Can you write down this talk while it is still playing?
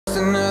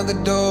another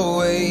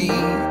doorway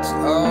to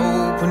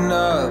open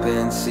up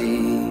and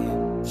see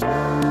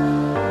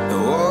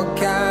what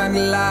kind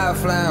of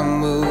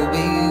lifeline will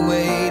be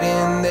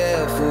waiting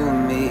there for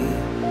me.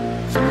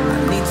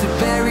 I need to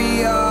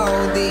bury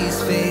all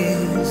these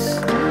fears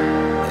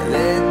and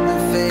let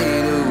them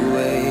fade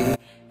away.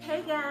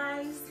 Hey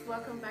guys,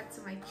 welcome back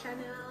to my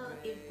channel.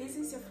 If this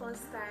is your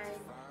first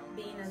time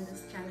being on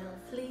this channel,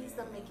 please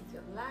don't make it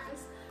your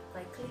last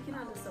by clicking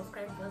on the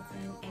subscribe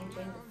button and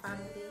join the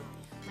family.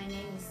 My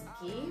name is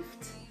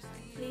Gift.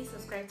 Please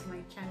subscribe to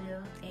my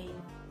channel, and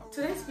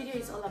today's video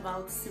is all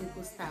about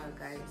simple style,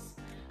 guys.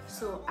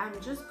 So I'm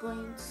just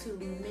going to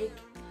make,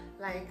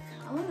 I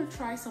want to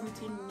try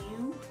something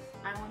new.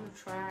 I want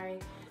to try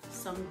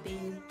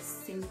something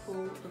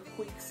simple, a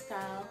quick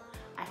style.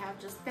 I have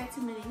just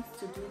 30 minutes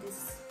to do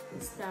this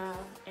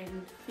style,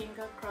 and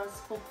finger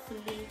crossed,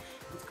 hopefully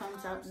it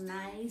comes out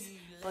nice.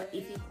 But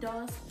if it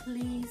does,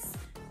 please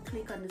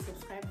click on the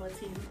subscribe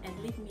button and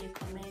leave me a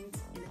comment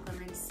in the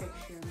comment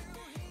section,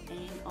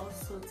 and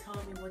also tell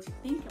me what you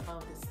think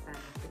about the style.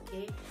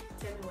 Okay,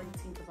 tell me what you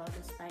think about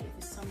the style. If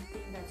it's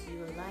something that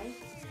you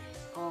like,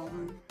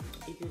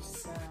 if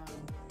it's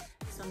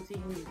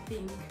something you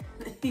think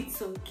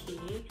it's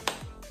okay,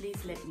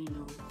 please let me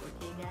know.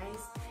 Okay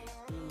guys,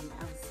 and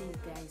I'll see you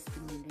guys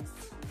in the next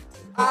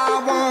video. I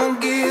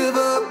won't give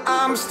up,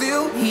 I'm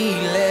still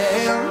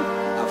healing.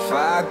 I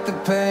fight the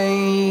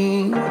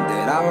pain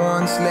that I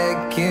once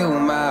let kill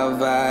my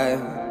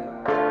vibe.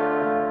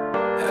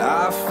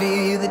 I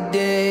fear the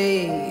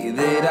day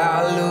that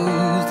I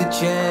lose the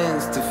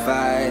chance to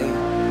fight.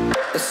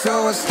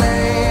 So I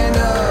stand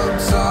up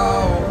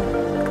tall,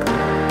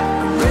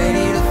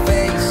 ready to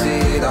face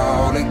it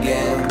all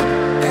again.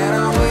 And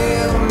I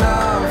will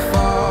not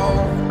fall,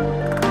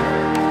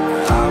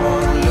 I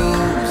won't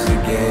lose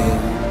again.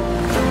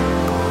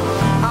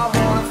 I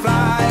wanna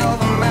fly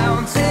over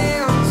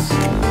mountains,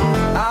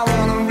 I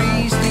wanna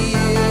reach the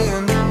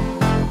end,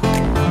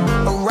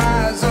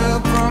 rise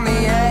up from the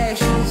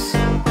ashes,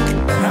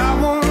 and I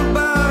won't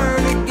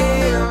burn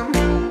again.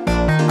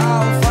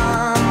 I'll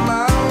find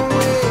my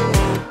way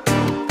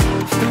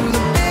through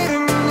the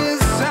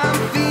bitterness I'm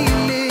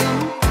feeling.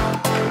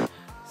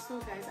 So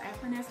guys, I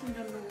honestly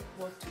don't know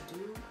what to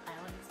do. I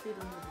honestly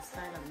don't know the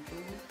style I'm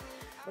doing,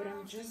 but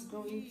I'm just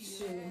going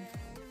to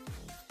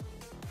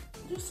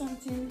do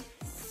something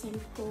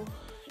simple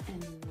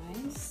and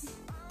nice.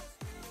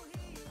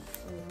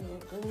 So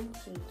we're going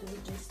to do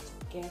this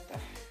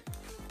together.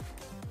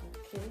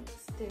 Okay,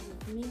 stay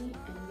with me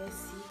and let's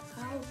see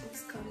how this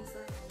comes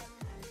out.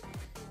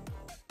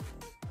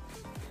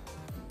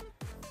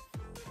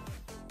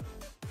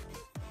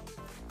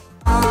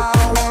 I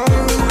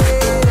won't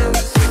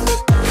rest,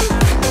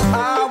 I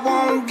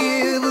won't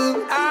give up,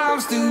 I'm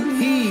still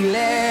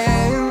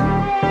healing.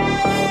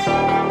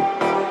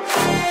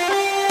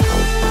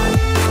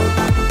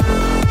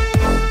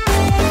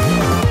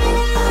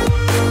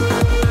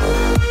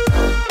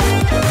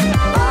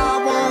 I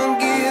won't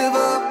give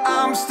up,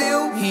 I'm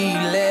still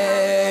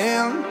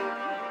healing.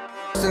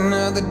 Just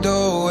another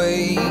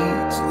doorway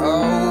to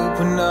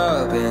open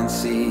up and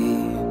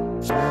see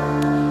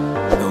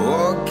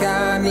what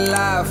kind of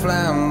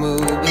lifeline will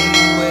be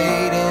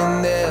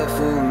waiting there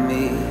for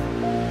me.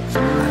 I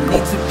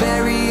need to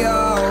bury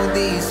all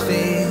these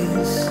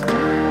fears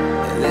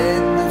and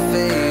let them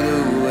fade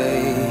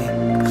away.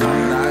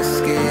 I'm not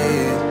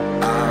scared,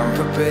 I'm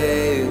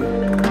prepared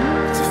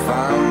to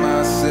find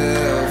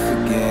myself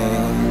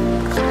again.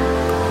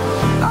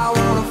 I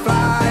wanna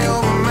fly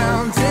over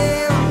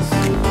mountains,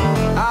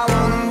 I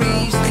wanna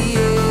reach the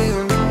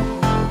end,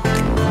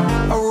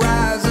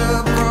 rise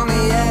up from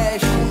the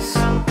ashes,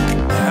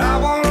 I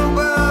won't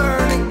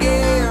burn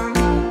again.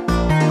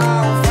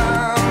 I'll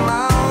find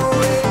my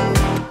way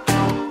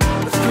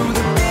through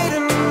the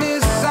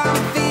bitterness I'm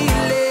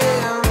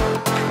feeling.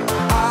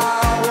 I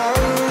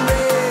won't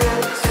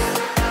rest,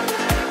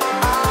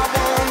 I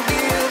won't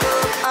give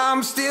up,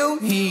 I'm still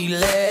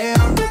healing.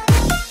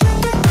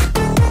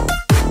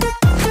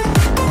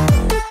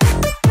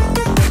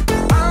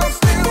 I'm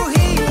still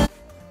healing.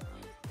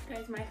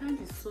 Guys, my hand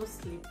is so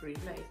slippery,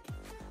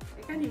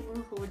 I can't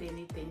even hold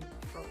anything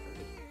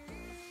properly.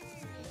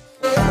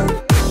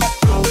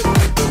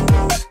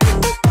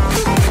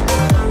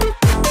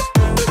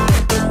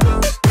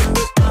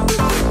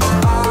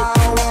 I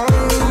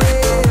won't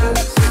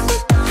rest,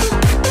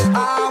 I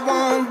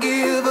won't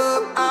give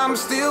up, I'm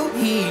still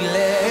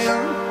healing.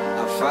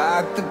 I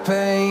fight the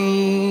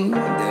pain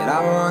that I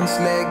once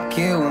let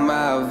kill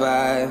my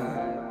vibe.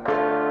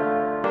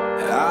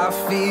 I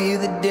fear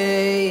the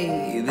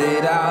day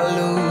that I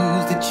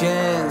lose the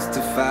chance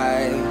to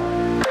fight.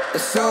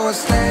 So I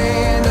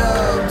stand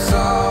up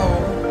tall,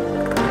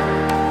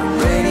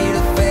 ready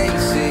to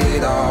face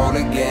it all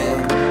again.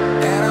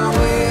 And I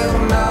will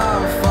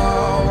not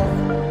fall,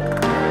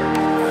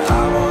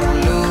 I won't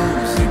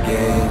lose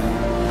again.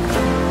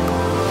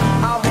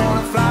 I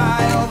wanna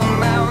fly over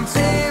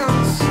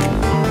mountains,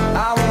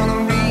 I wanna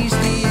reach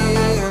the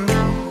end,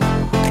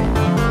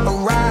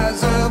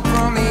 rise up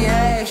from the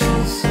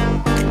ashes,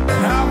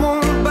 and I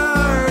won't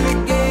burn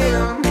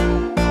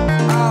again.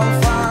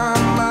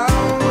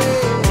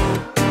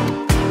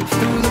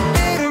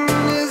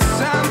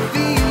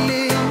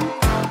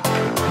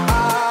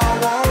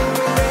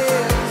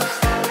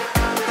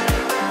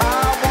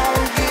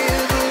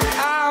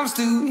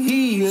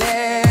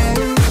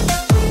 healing.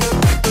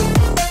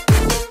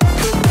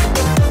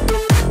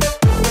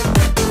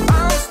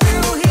 I'm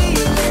still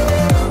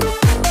healing.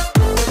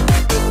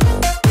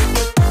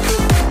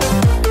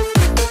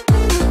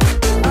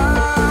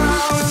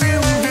 I'm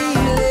still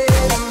healing.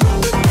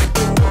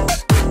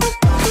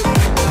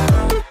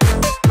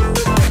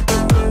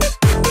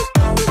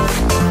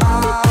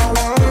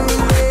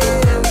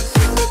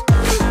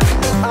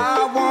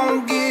 I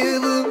won't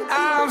give up,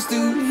 I'm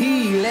still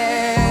healing.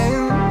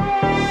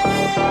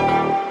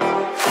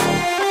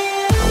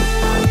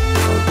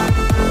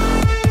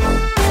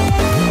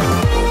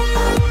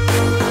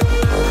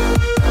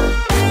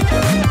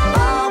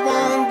 I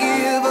won't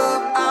give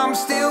up, I'm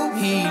still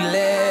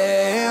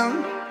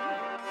healing.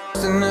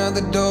 Just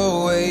another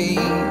doorway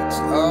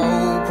to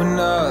open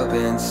up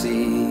and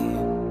see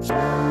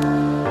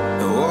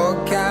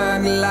what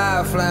kind of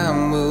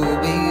lifeline will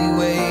be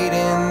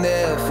waiting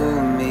there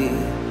for me.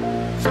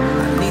 I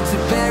need to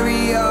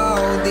bury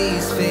all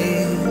these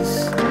fears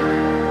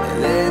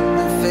and let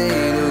them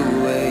fade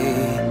away.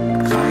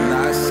 I'm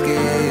not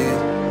scared,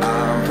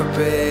 I'm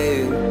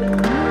prepared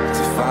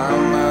to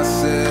find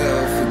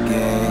myself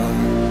again.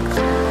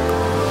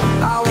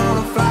 I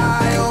wanna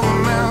fly over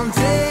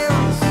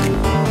mountains,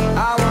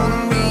 I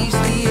wanna reach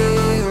the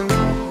end.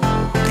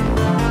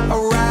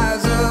 I'll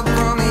rise up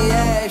from the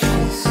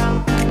ashes,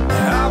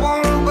 I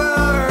won't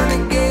burn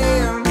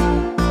again.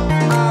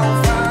 I'll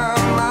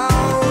find my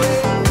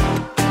way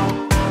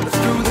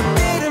through the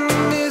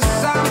bitterness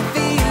I'm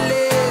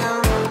feeling.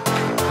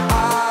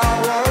 I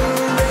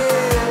won't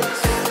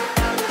rest,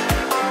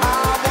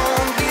 I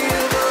won't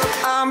give up,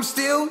 I'm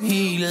still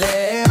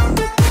healing.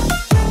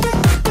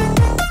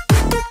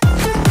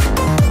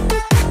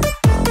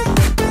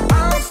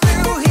 I'm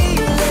still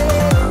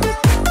healing.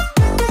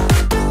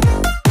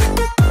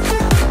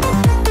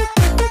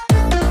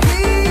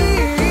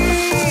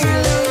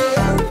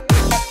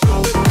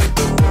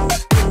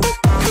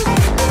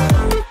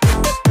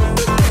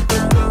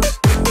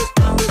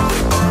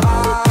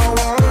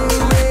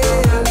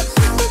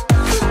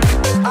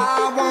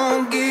 I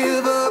won't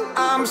give up,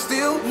 I'm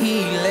still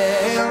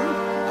healing.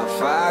 I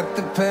fight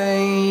the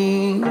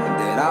pain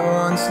that I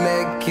once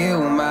let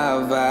kill my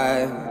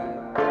vibe.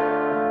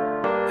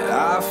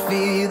 I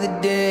fear the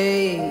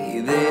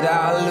day that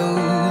I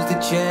lose the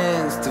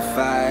chance to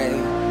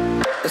fight.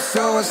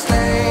 So I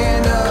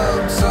stand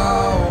up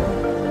tall,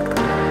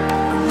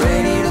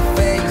 ready to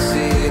face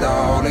it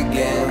all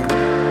again.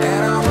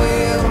 And I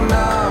will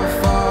not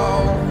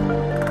fall,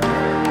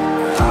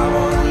 I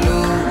won't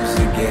lose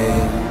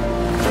again.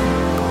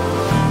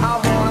 I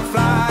wanna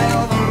fly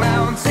over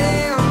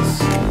mountains,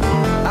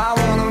 I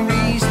wanna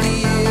reach the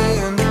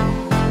end.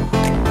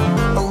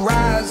 I'll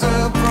rise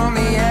up from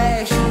the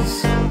ashes,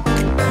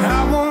 and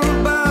I won't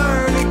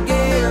burn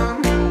again.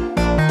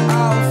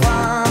 I'll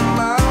find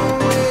my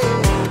way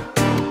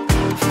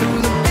through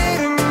the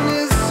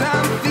bitterness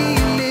I'm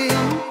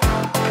feeling.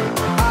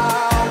 I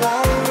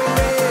won't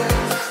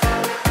rest,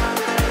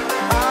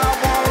 I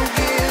won't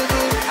give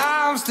up,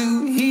 I'm still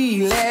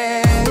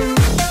healing.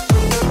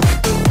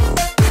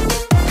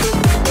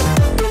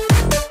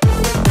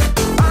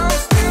 I'm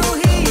still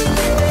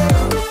healing.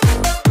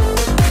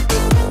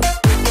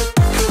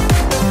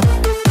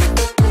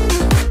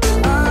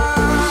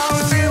 I'm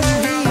still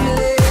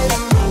healing.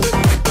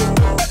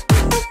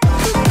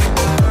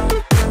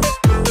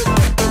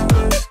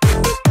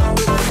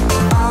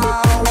 I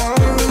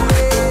won't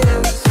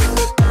rest,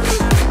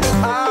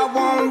 I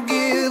won't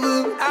give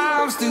up,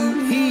 I'm still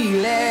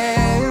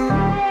healing.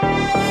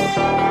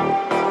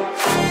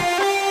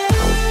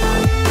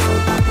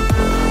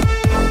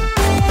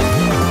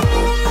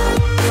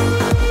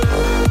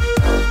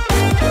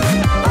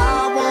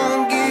 I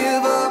won't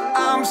give up,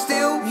 I'm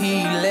still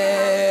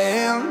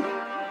healing.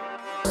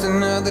 Just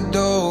another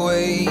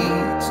doorway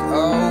to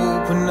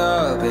open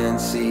up and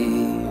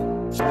see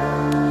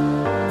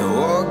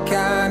what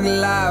kind of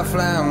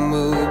lifeline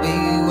will be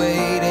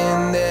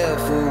waiting there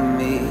for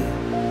me.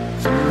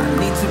 I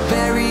need to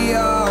bury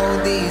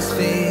all these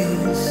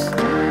fears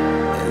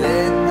and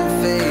let them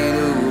fade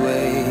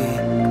away.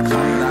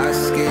 I'm not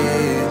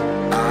scared,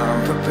 I'm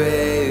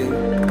prepared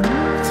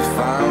to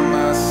find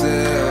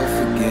myself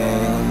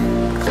again.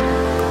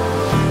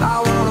 I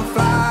wanna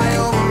fly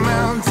over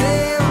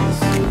mountains,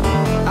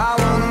 I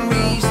wanna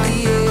reach the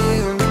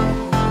end.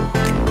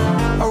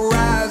 I'll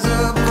rise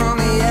up from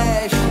the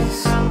ashes,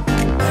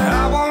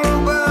 I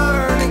won't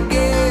burn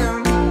again.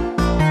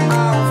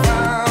 I'll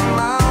find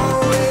my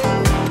way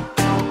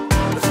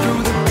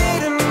through the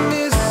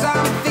bitterness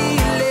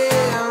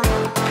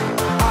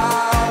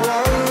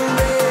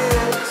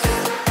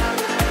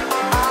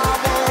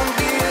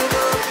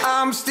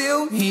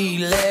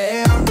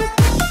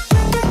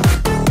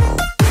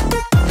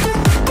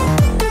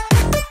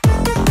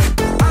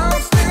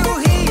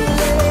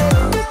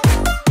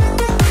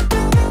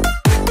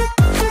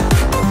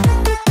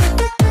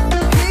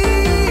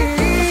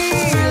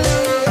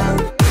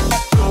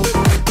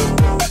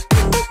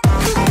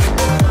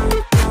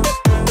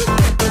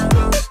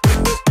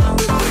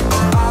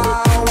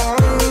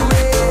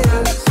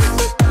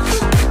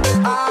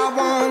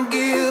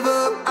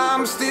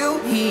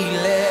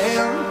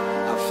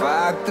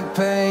fight the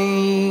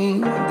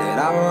pain that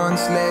I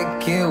once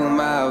let kill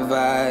my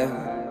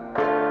vibe.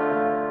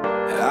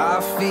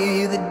 I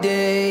fear the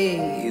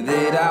day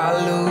that I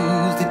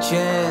lose the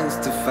chance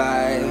to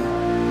fight.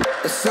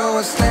 So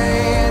I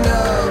stand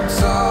up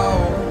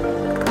tall,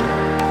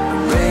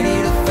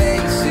 ready to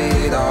face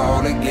it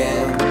all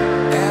again.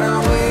 And I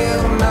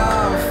will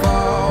not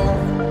fall,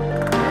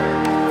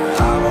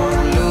 I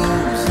won't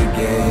lose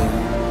again.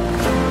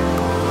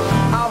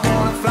 I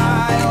wanna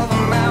fly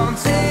over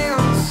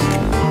mountains,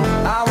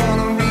 I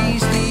wanna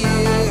reach the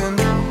end,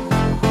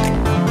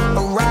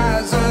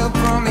 rise up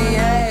from the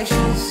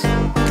ashes.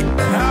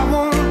 I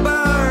won't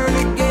burn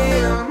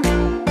again,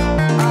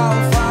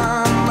 I'll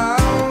find my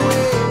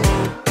way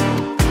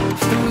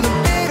through the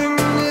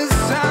bitterness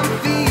I'm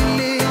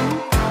feeling.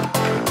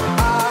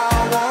 I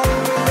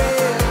won't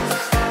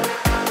rest,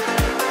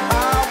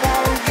 I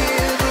won't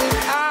give up,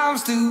 I'm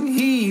still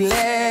healing.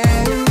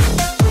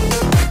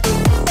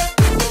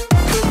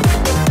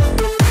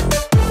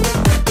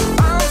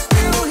 I'm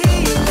still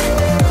healing.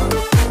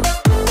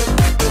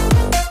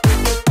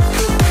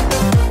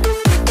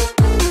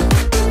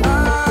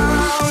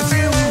 I'm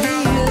still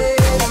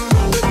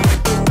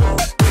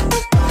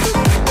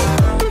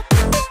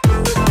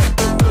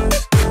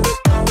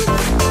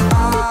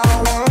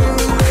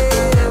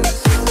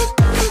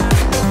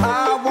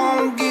I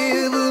won't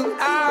give up,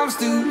 I'm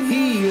still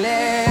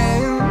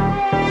healing.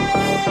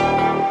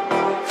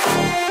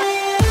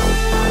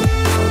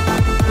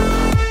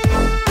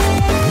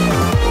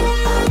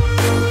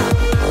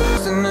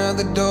 Just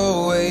another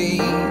doorway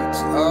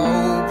to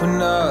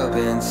open up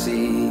and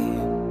see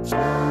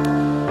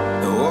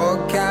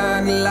what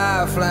kind of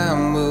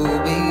lifeline will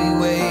be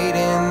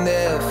waiting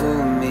there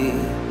for me.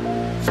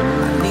 I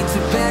need to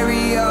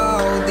bury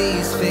all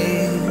these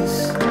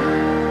fears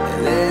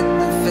and let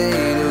them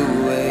fade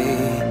away.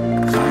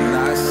 I'm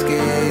not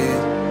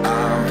scared,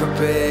 I'm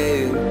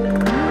prepared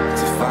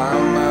to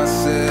find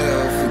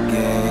myself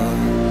again.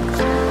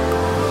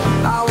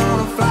 I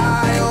wanna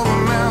fly over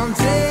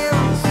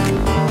mountains,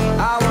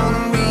 I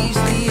wanna reach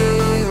the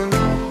end,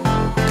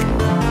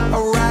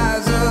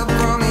 rise up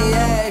from the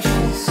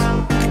ashes.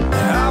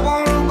 I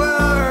won't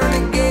burn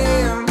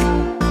again,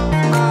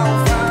 I'll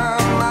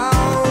find my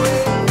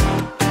way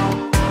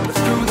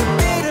through the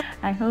bitter.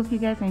 I hope you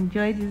guys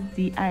enjoyed this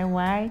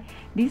DIY.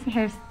 This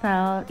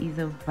hairstyle is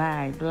a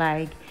vibe.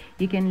 Like,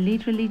 you can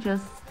literally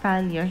just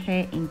style your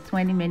hair in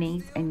 20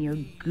 minutes and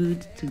you're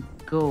good to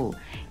go.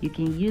 You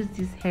can use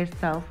this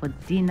hairstyle for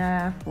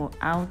dinner, for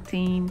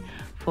outing,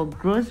 for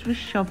grocery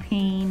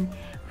shopping,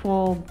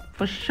 for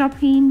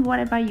shopping,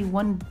 whatever you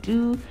want to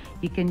do.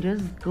 You can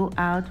just go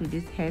out with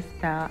this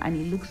hairstyle and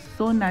it looks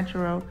so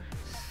natural,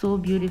 so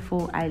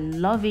beautiful. I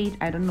love it.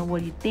 I don't know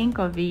what you think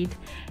of it,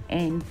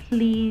 and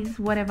please,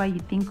 whatever you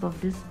think of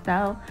this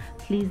style,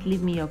 please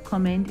leave me your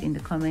comment in the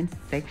comment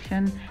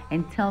section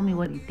and tell me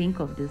what you think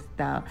of this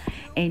style.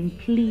 And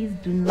please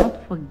do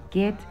not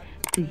forget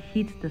to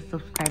hit the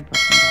subscribe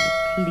button, guys.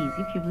 Please,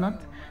 if you've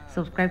not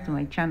subscribed to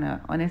my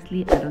channel,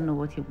 honestly, I don't know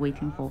what you're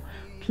waiting for.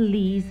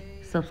 Please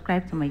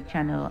subscribe to my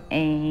channel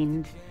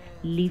and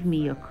leave me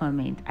your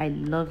comment. I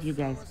love you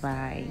guys.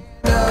 Bye.